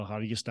How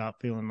do you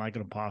stop feeling like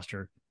an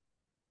imposter?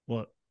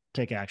 Well,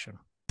 take action.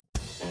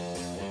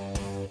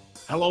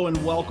 Hello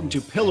and welcome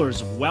to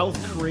Pillars of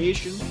Wealth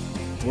Creation,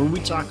 where we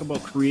talk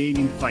about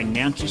creating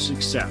financial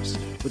success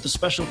with a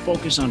special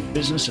focus on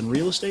business and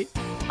real estate.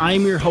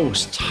 I'm your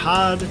host,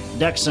 Todd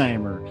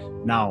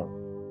Dexheimer. Now,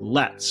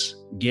 let's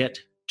get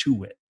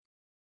to it.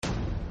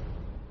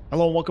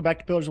 Hello and welcome back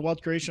to Pillars of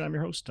Wealth Creation. I'm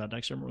your host, Todd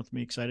Dexheimer. With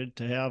me, excited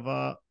to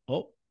have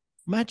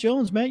Matt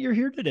Jones. Matt, you're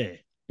here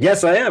today.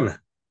 Yes, I am.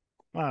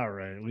 All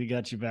right. We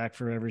got you back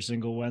for every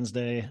single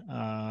Wednesday.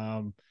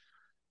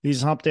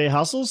 These hump day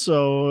hustles.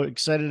 So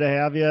excited to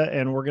have you.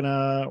 And we're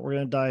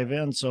gonna dive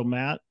in. So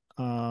Matt,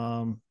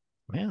 man,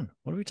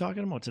 what are we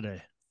talking about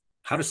today?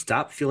 How to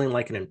stop feeling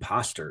like an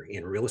imposter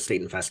in real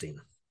estate investing.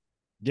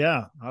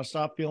 Yeah, how to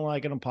stop feeling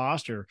like an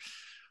imposter.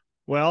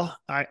 Well,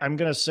 I'm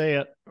gonna say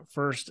it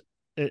first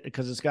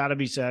because it's got to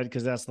be said,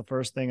 because that's the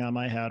first thing on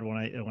my head when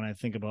I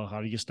think about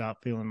how do you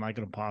stop feeling like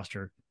an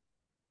imposter.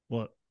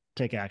 Well,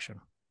 take action.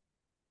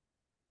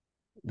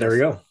 There we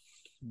go.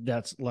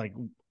 That's like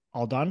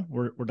all done.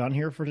 We're done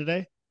here for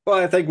today. Well,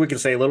 I think we can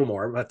say a little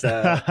more, but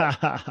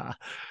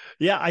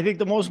yeah, I think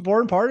the most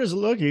important part is,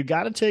 look, you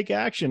got to take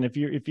action. If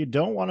you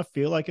don't want to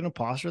feel like an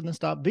imposter, then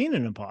stop being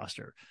an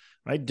imposter,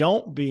 right?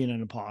 Don't be an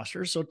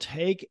imposter. So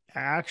take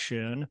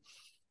action,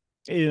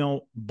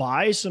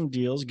 buy some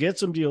deals, get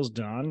some deals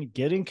done,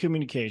 get in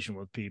communication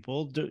with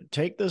people,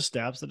 take the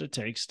steps that it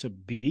takes to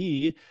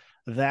be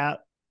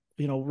that,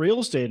 real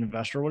estate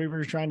investor, whatever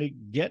you're trying to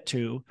get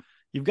to.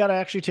 You've got to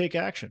actually take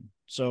action.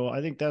 So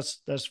I think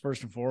that's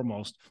first and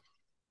foremost.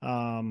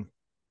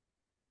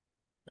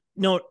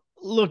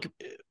 Look,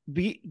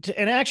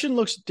 an action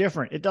looks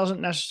different. It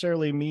doesn't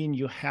necessarily mean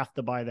you have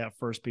to buy that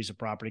first piece of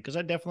property, because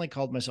I definitely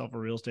called myself a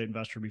real estate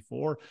investor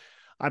before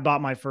I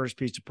bought my first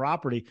piece of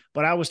property,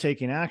 but I was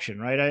taking action,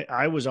 right?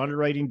 I was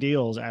underwriting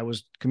deals. I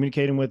was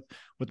communicating with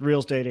real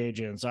estate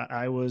agents.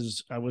 I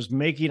was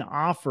making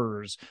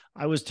offers.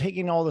 I was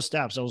taking all the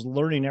steps. I was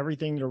learning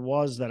everything there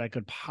was that I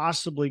could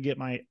possibly get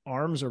my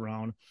arms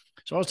around.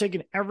 So I was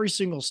taking every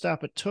single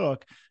step it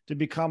took to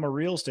become a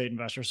real estate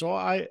investor.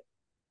 So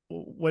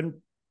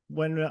when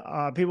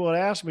people would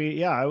ask me,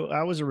 yeah,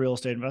 I was a real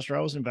estate investor.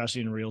 I was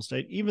investing in real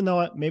estate, even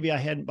though maybe I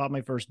hadn't bought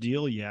my first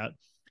deal yet,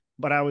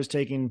 but I was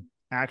taking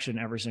action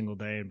every single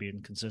day and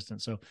being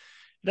consistent. So it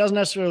doesn't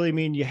necessarily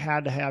mean you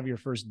had to have your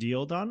first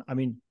deal done. I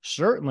mean,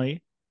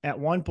 certainly at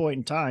one point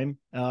in time,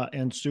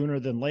 and sooner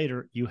than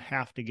later, you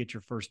have to get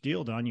your first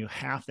deal done. You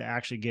have to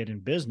actually get in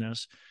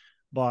business,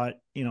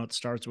 but it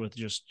starts with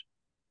just,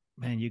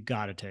 man, you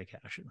got to take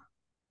action.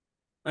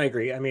 I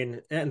agree. I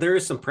mean, and there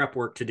is some prep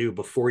work to do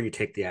before you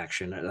take the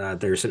action.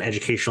 There's an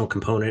educational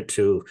component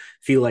to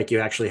feel like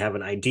you actually have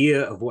an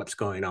idea of what's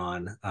going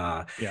on.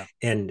 Yeah.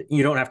 And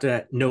you don't have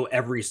to know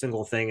every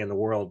single thing in the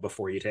world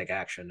before you take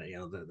action.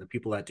 The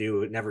people that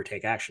do never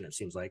take action, it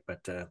seems like,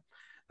 but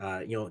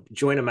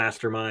join a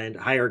mastermind,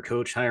 hire a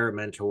coach, hire a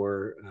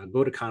mentor,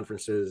 go to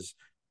conferences,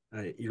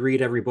 you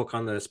read every book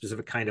on the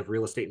specific kind of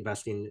real estate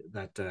investing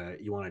that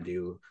you want to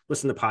do,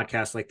 listen to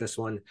podcasts like this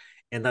one.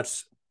 And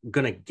that's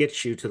going to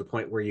get you to the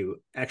point where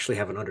you actually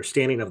have an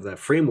understanding of the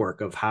framework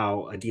of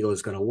how a deal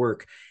is going to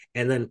work,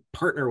 and then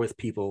partner with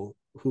people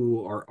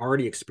who are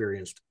already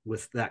experienced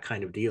with that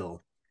kind of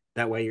deal.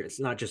 That way, it's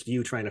not just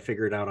you trying to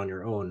figure it out on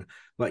your own,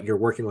 but you're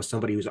working with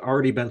somebody who's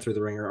already been through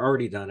the ringer,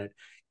 already done it.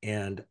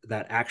 And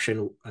that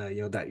action,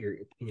 that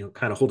you're,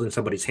 kind of holding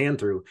somebody's hand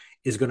through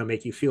is going to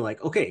make you feel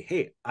like, okay,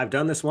 hey, I've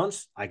done this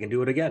once, I can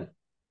do it again.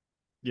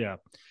 Yeah.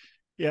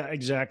 Yeah,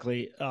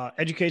 exactly.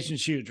 Education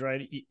is huge,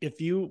 right?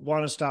 If you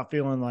want to stop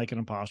feeling like an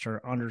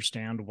imposter,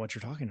 understand what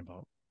you're talking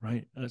about,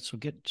 right? So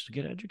get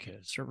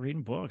educated, start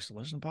reading books,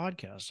 listen to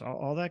podcasts,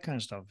 all that kind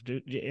of stuff. Do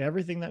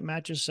everything that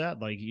Matt just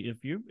said. Like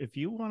if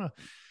you want to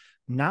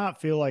not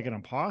feel like an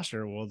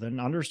imposter, well, then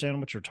understand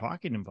what you're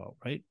talking about,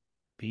 right?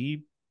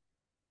 Be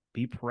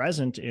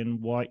present in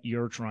what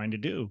you're trying to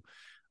do.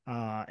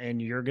 And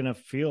you're going to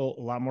feel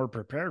a lot more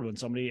prepared when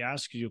somebody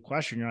asks you a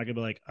question. You're not going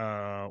to be like,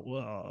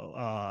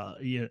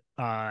 yeah,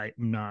 I'm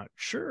not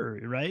sure,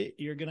 right?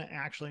 You're going to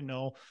actually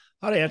know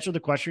how to answer the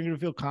question. You're going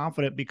to feel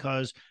confident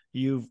because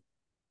you've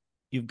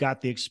got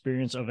the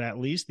experience of at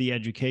least the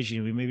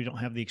education. We maybe don't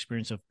have the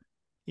experience of,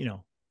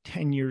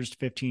 10 years,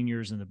 15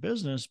 years in the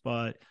business,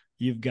 but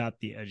you've got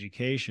the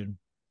education.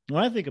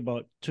 What I think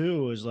about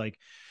too is like,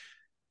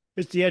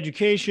 it's the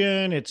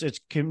education, it's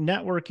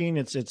networking,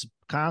 it's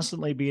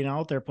constantly being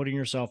out there, putting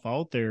yourself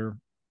out there.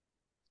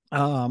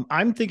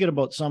 I'm thinking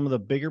about some of the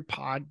bigger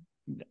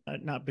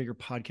not bigger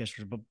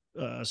podcasters, but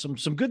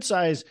some good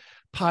size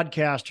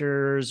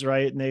podcasters,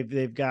 right? And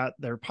they've got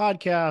their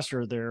podcast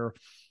or their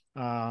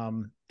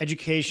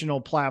educational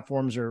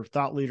platforms or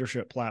thought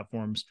leadership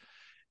platforms.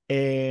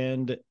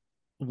 And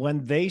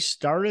when they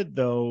started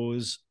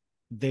those,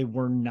 they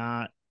were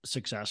not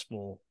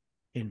successful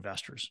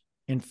investors.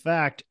 In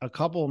fact, a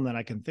couple of them that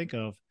I can think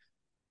of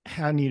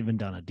hadn't even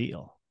done a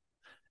deal.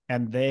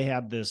 And they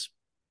had this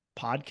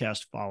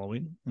podcast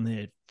following, and they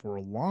had for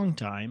a long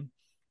time.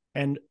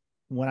 And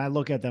when I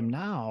look at them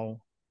now,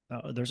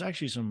 there's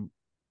actually some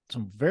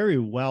very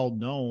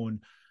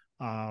well-known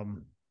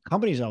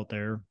companies out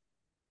there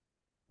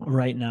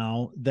right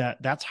now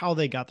that's how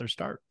they got their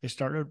start. They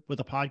started with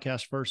a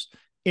podcast first,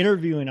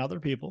 interviewing other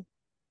people.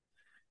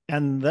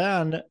 And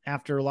then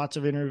after lots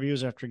of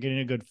interviews, after getting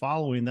a good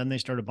following, then they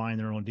started buying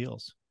their own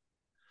deals.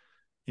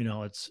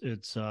 And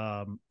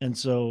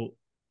so,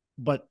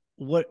 but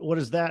what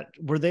is that?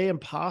 Were they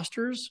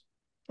imposters?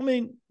 I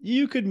mean,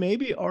 you could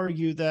maybe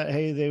argue that,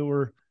 hey, they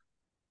were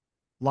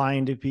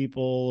lying to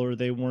people or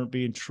they weren't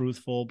being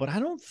truthful, but I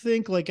don't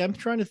think, like, I'm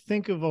trying to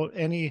think about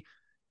any,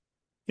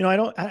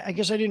 I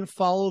guess I didn't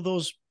follow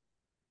those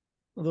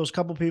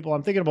couple people.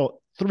 I'm thinking about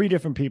 3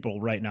 different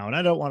people right now, and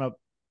I don't want to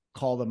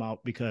call them out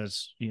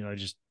because, I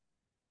just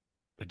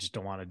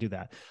don't want to do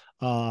that.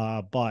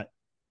 But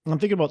I'm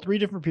thinking about 3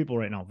 different people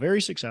right now,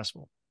 very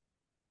successful.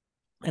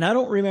 And I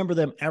don't remember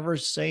them ever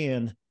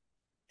saying,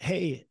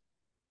 hey,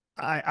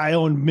 I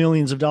own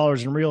millions of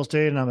dollars in real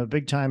estate and I'm a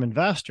big time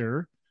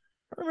investor.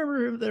 I don't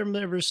remember them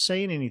ever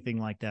saying anything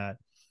like that.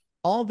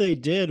 All they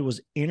did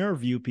was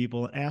interview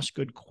people and ask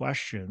good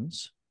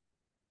questions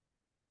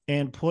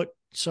and put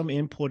some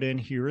input in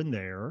here and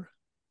there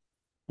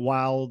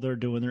while they're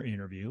doing their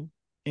interview.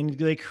 And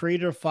they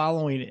created a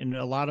following, and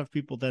a lot of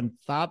people then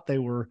thought they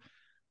were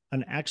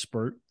an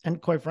expert.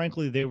 And quite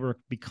frankly, they were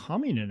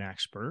becoming an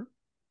expert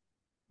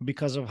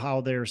because of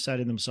how they're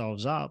setting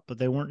themselves up, but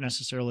they weren't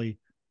necessarily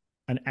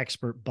an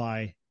expert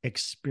by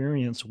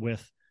experience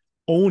with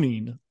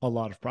owning a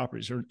lot of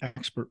properties, or an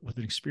expert with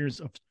an experience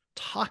of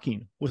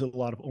talking with a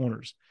lot of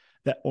owners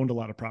that owned a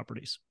lot of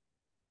properties.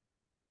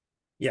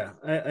 Yeah,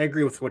 I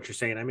agree with what you're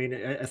saying. I mean,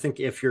 I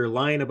think if you're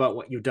lying about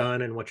what you've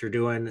done and what you're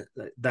doing,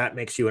 that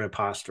makes you an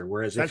imposter.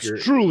 Whereas that's if you're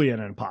truly an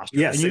imposter,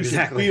 yes, and you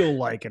exactly, should feel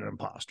like an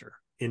imposter.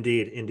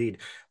 Indeed.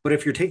 But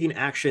if you're taking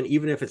action,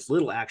 even if it's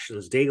little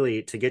actions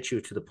daily to get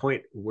you to the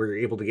point where you're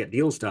able to get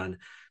deals done,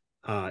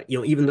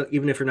 even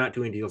if you're not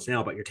doing deals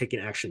now, but you're taking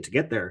action to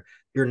get there,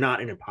 you're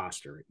not an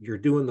imposter. You're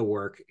doing the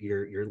work.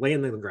 You're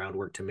laying the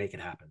groundwork to make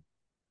it happen.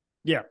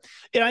 Yeah.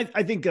 And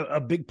I think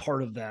a big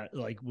part of that,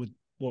 like with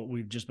what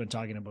we've just been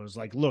talking about, is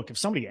like, look, if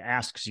somebody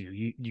asks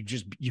you,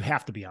 you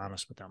have to be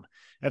honest with them.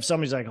 If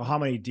somebody's like, oh, how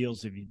many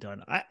deals have you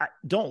done? I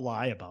don't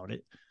lie about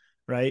it.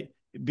 Right.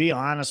 Be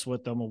honest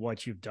with them of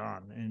what you've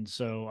done. And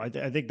so I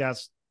think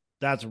that's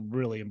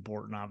really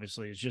important.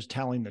 Obviously, it's just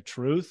telling the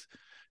truth,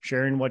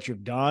 sharing what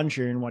you've done,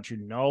 sharing what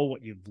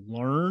what you've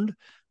learned.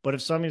 But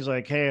if somebody's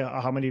like, hey,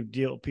 how many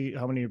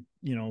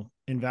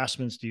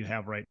investments do you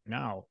have right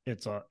now?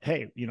 It's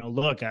hey,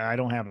 look, I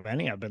don't have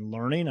any. I've been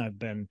learning. I've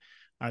been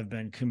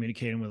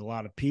communicating with a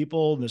lot of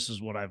people. This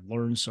is what I've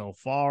learned so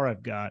far.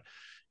 I've got,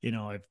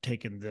 I've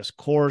taken this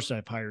course,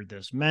 I've hired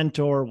this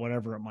mentor,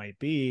 whatever it might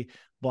be,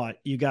 but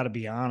you got to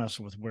be honest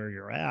with where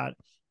you're at.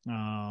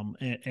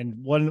 And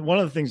one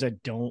of the things I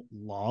don't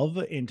love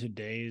in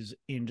today's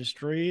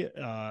industry,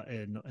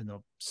 in the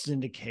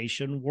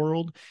syndication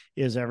world,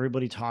 is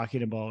everybody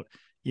talking about,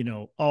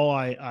 oh,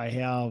 I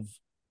have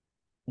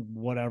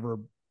whatever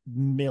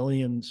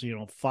millions,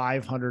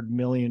 $500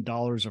 million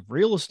of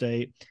real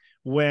estate,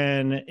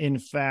 when in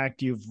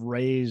fact you've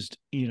raised,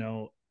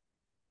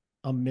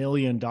 $1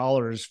 million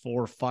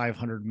for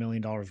 $500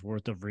 million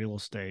worth of real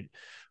estate,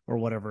 or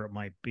whatever it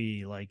might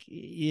be. Like,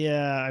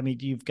 yeah, I mean,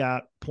 you've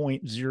got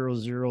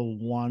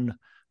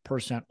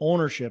 0.001%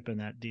 ownership in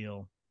that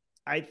deal.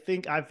 I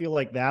feel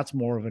like that's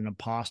more of an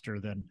imposter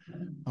than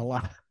a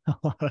lot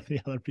of the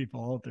other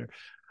people out there.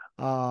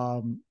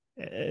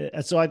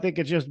 So I think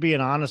it's just being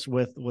honest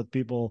with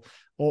people,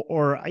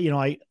 or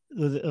my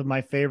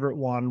favorite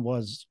one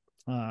was,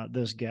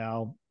 this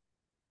gal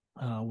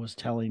was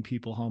telling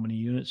people how many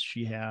units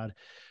she had.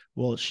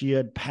 Well, she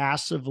had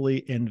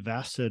passively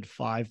invested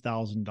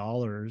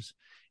 $5,000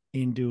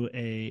 into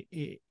a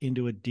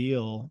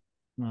deal.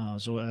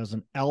 So as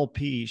an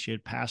LP, she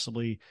had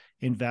passively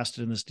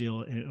invested in this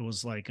deal. It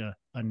was like a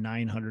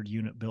 900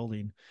 unit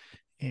building,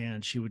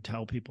 and she would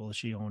tell people that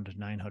she owned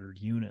 900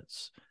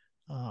 units.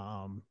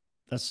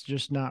 That's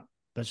just not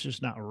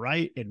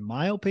right, in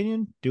my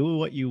opinion. Do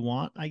what you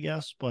want, I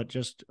guess, but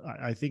just,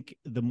 I think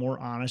the more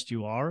honest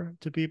you are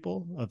to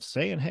people of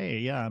saying, hey,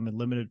 yeah, I'm a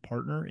limited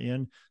partner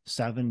in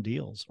 7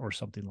 deals or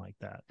something like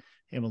that.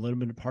 I'm a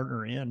limited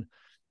partner in,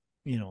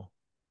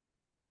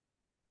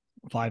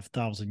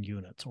 5,000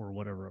 units or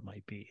whatever it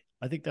might be.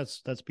 I think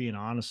that's being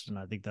honest, and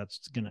I think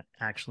that's going to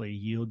actually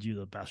yield you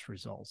the best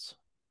results.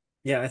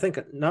 Yeah, I think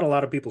not a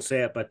lot of people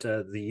say it, but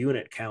the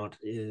unit count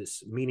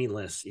is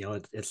meaningless.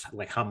 It's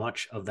like, how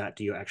much of that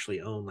do you actually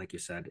own? Like you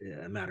said,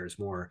 it matters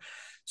more.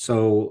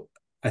 So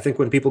I think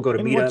when people go to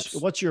and meetups,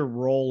 what's your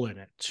role in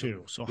it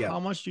too? So yeah, how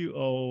much do you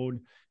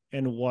own,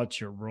 and what's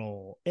your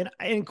role?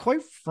 And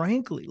quite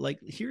frankly, like,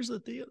 here's the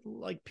thing,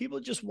 like,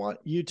 people just want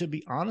you to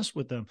be honest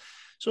with them.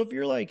 So if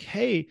you're like,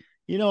 hey,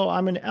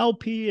 I'm an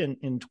LP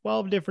in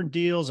 12 different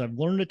deals. I've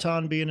learned a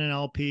ton being an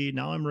LP.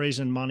 Now I'm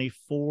raising money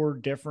for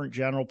different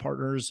general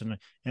partners, and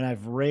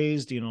I've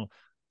raised,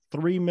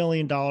 $3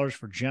 million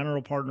for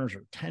general partners,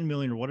 or 10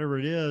 million, or whatever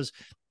it is.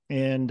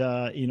 And,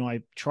 I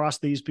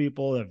trust these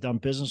people. I've done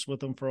business with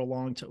them for a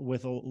long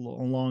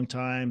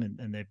time,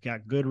 and they've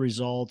got good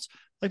results.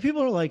 Like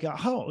people are like,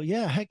 oh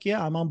yeah, heck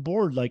yeah, I'm on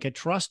board. Like I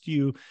trust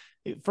you.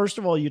 First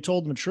of all, you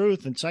told them the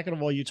truth. And second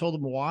of all, you told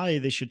them why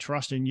they should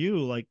trust in you.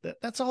 Like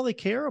that's all they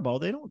care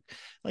about. They don't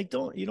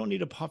you don't need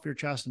to puff your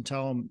chest and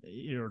tell them,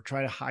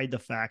 try to hide the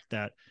fact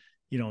that,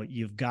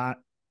 you've got,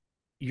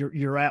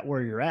 you're at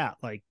where you're at.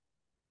 Like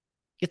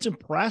it's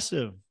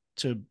impressive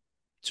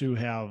to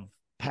have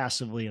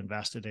passively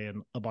invested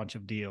in a bunch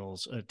of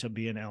deals, to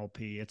be an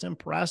LP. It's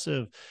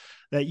impressive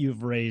that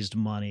you've raised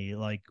money.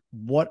 Like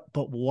what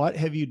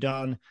have you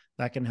done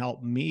that can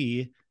help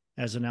me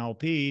as an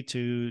LP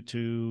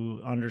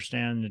to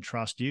understand and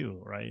trust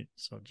you, right?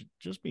 So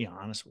just be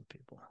honest with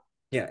people.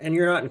 Yeah, and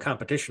you're not in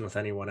competition with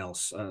anyone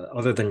else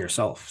other than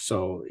yourself.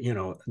 So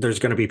there's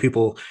going to be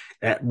people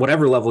at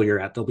whatever level you're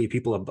at. There'll be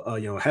people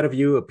ahead of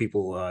you,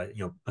 people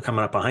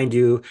coming up behind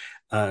you.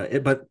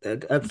 But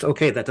that's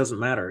okay. That doesn't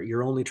matter.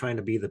 You're only trying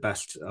to be the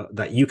best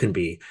that you can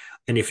be.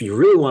 And if you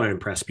really want to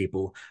impress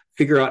people,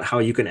 figure out how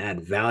you can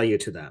add value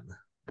to them.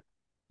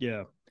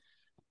 Yeah.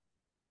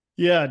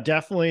 Yeah,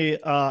 definitely.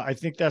 I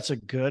think that's a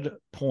good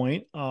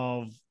point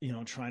of,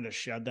 trying to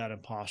shed that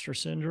imposter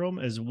syndrome.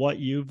 Is what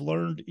you've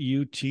learned,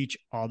 you teach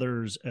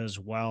others as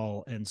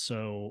well. And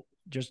so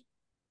just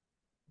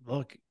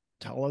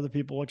tell other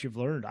people what you've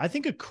learned. I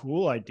think a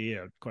cool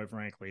idea, quite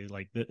frankly,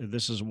 like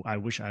this is, I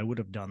wish I would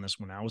have done this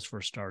when I was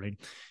first starting,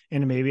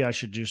 and maybe I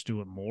should just do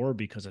it more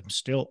because I'm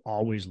still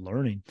always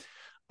learning.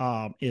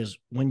 Is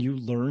when you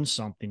learn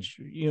something,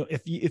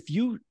 if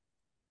you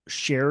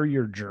share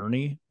your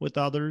journey with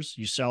others,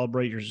 you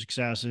celebrate your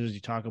successes, you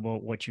talk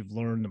about what you've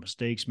learned, the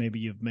mistakes maybe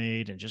you've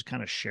made, and just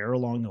kind of share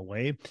along the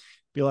way.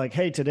 Be like,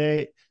 hey,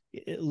 today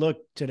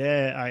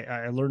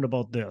I learned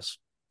about this.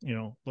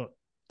 Look,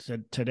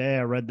 today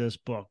I read this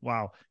book.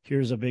 Wow,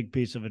 here's a big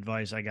piece of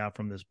advice I got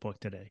from this book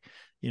today.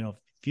 If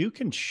you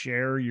can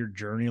share your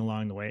journey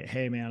along the way,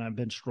 hey man, I've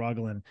been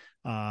struggling,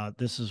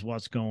 this is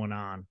what's going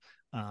on,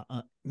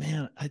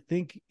 man, I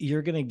think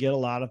you're going to get a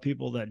lot of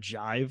people that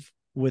jive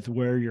with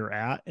where you're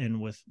at and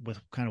with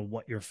kind of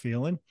what you're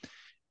feeling,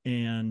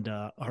 and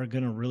are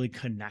going to really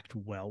connect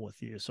well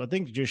with you. So I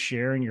think just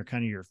sharing your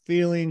kind of your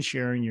feelings,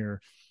 sharing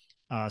your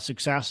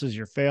successes,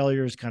 your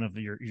failures, kind of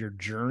your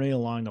journey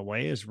along the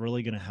way is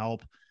really going to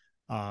help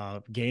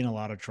gain a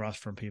lot of trust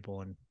from people.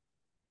 And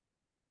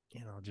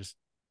just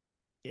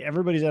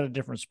everybody's at a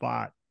different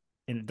spot,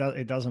 and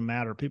it doesn't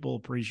matter. People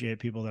appreciate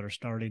people that are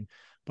starting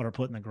but are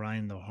putting the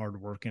grind, the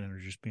hard work in, and are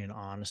just being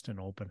honest and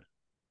open.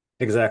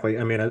 Exactly.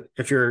 I mean,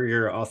 if you're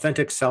your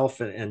authentic self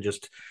and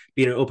just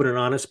being open and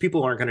honest,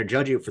 people aren't going to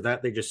judge you for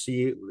that. They just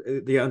see,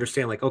 they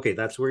understand like, okay,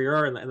 that's where you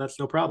are, and that's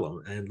no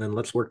problem. And then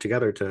let's work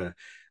together to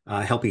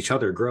help each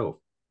other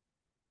grow.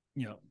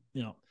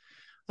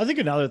 I think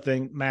another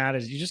thing, Matt,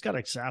 is you just got to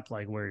accept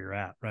like where you're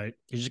at, right?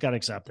 You just got to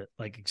accept it.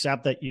 Like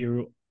accept that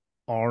you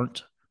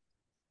aren't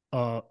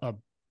a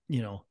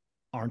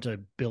aren't a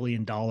 $1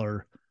 billion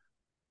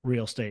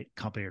real estate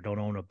company, or don't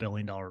own $1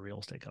 billion real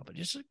estate company.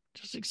 Just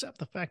accept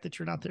the fact that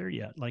you're not there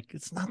yet. Like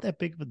it's not that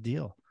big of a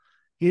deal.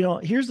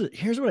 Here's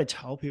what I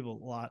tell people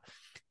a lot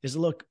is,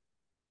 look,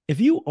 if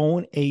you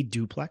own a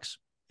duplex,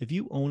 if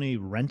you own a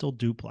rental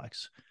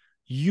duplex,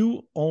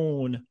 you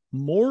own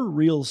more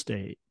real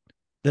estate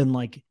than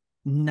like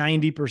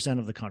 90%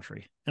 of the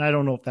country. And I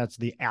don't know if that's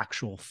the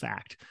actual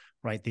fact,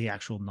 right? The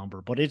actual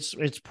number, but it's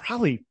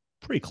probably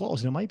pretty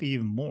close. And it might be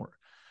even more.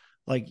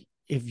 Like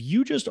if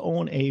you just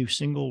own a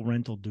single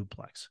rental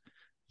duplex,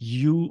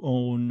 you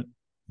own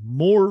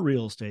more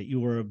real estate.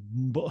 You are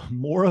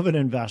more of an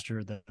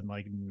investor than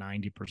like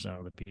 90%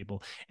 of the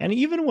people. And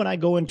even when I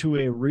go into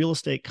a real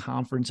estate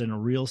conference in a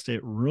real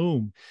estate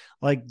room,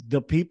 like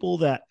the people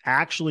that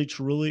actually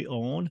truly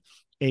own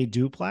a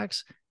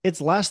duplex,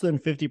 it's less than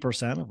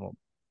 50% of them.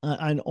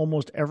 And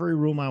almost every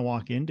room I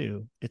walk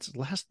into, it's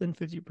less than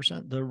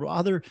 50%.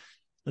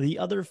 The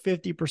other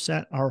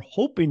 50% are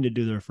hoping to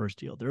do their first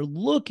deal. They're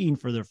looking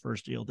for their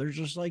first deal. They're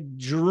just like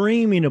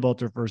dreaming about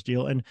their first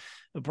deal. And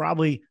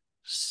probably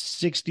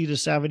 60 to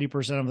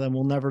 70% of them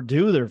will never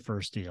do their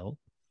first deal.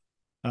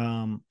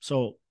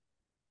 So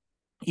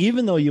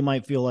even though you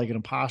might feel like an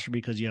imposter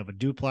because you have a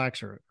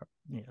duplex or,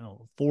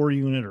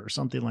 4-unit or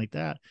something like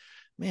that,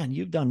 man,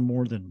 you've done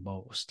more than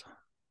most.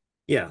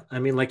 Yeah, I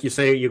mean, like you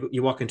say,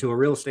 you walk into a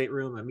real estate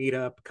room, a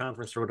meetup, a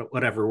conference, or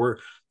whatever. We're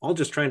all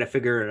just trying to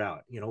figure it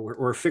out.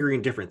 We're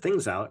figuring different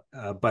things out.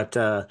 But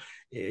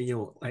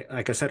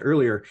like I said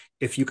earlier,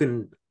 if you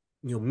can,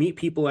 meet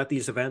people at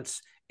these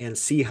events and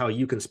see how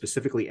you can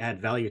specifically add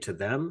value to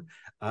them,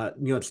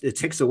 it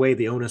takes away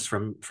the onus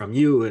from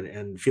you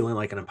and feeling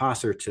like an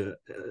imposter to,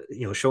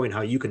 showing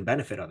how you can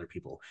benefit other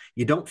people.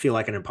 You don't feel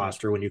like an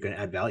imposter when you can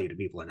add value to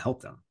people and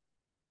help them.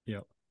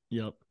 Yep.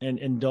 Yep.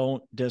 And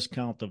don't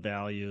discount the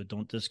value.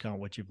 Don't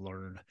discount what you've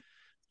learned.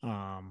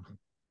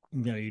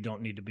 You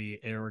don't need to be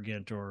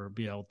arrogant or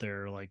be out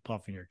there like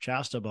puffing your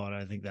chest about it.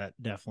 I think that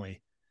definitely,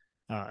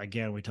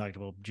 again, we talked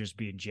about just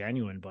being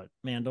genuine, but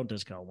man, don't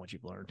discount what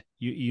you've learned.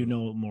 You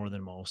know more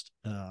than most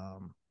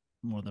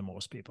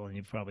people, and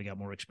you've probably got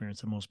more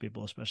experience than most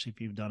people, especially if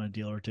you've done a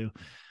deal or two.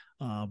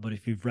 But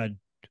if you've read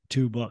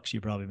 2 books, you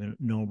probably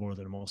know more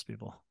than most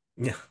people.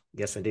 Yeah.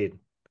 Yes, indeed.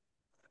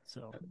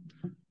 So,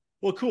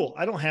 well, cool.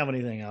 I don't have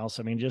anything else.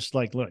 I mean, just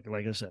like, look,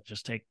 like I said,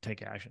 just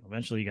take action.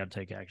 Eventually you got to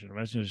take action.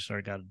 Eventually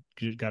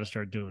you got to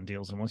start doing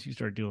deals. And once you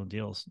start doing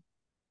deals,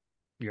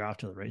 you're off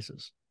to the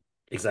races.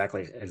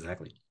 Exactly.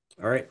 Exactly.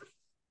 All right.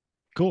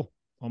 Cool.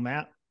 Well,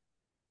 Matt,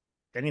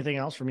 anything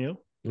else from you?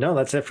 No,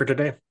 that's it for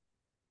today.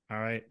 All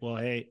right. Well,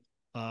 hey,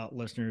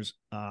 listeners,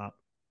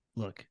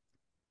 look,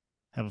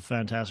 have a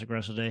fantastic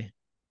rest of the day.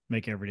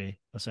 Make every day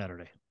a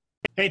Saturday.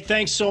 Hey,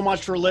 thanks so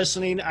much for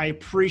listening. I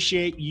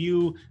appreciate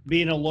you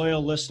being a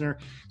loyal listener.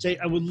 Say,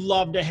 I would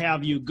love to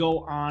have you go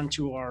on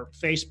to our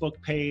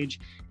Facebook page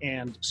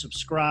and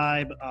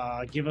subscribe.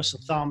 Give us a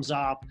thumbs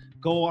up.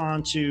 Go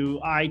on to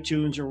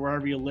iTunes or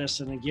wherever you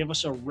listen and give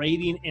us a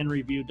rating and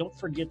review. Don't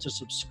forget to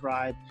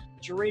subscribe.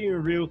 Your rating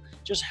and review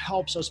just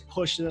helps us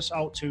push this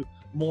out to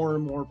more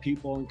and more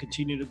people and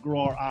continue to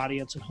grow our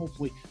audience and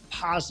hopefully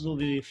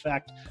positively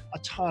affect a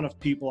ton of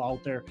people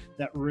out there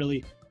that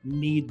really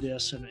need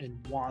this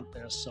and want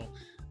this. So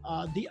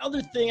the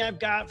other thing I've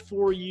got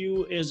for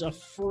you is a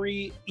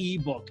free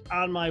ebook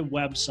on my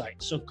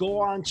website. So go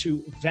on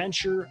to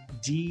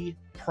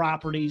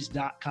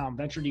VentureDproperties.com,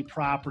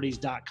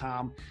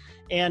 VentureDproperties.com,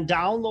 and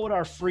download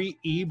our free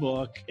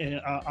ebook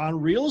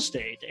on real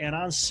estate and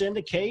on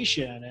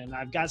syndication. And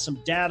I've got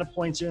some data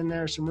points in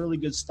there, some really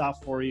good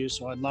stuff for you.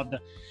 So I'd love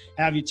to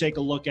have you take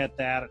a look at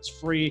that. It's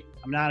free.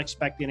 I'm not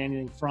expecting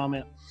anything from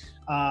it.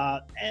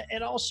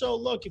 And also,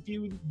 look, if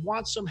you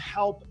want some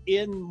help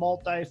in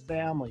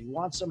multifamily,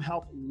 want some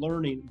help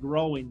learning,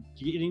 growing,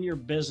 getting your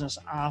business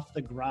off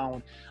the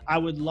ground, I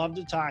would love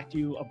to talk to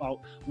you about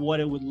what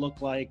it would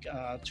look like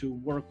to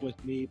work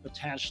with me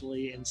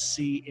potentially and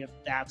see if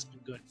that's a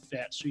good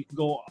fit. So you can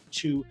go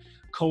to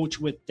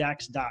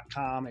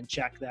coachwithdex.com and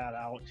check that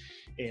out.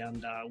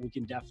 And we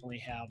can definitely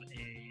have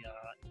a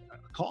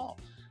call.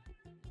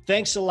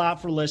 Thanks a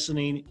lot for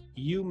listening.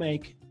 You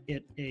make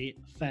it a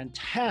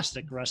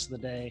fantastic rest of the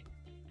day.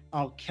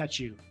 I'll catch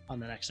you on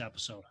the next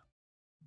episode.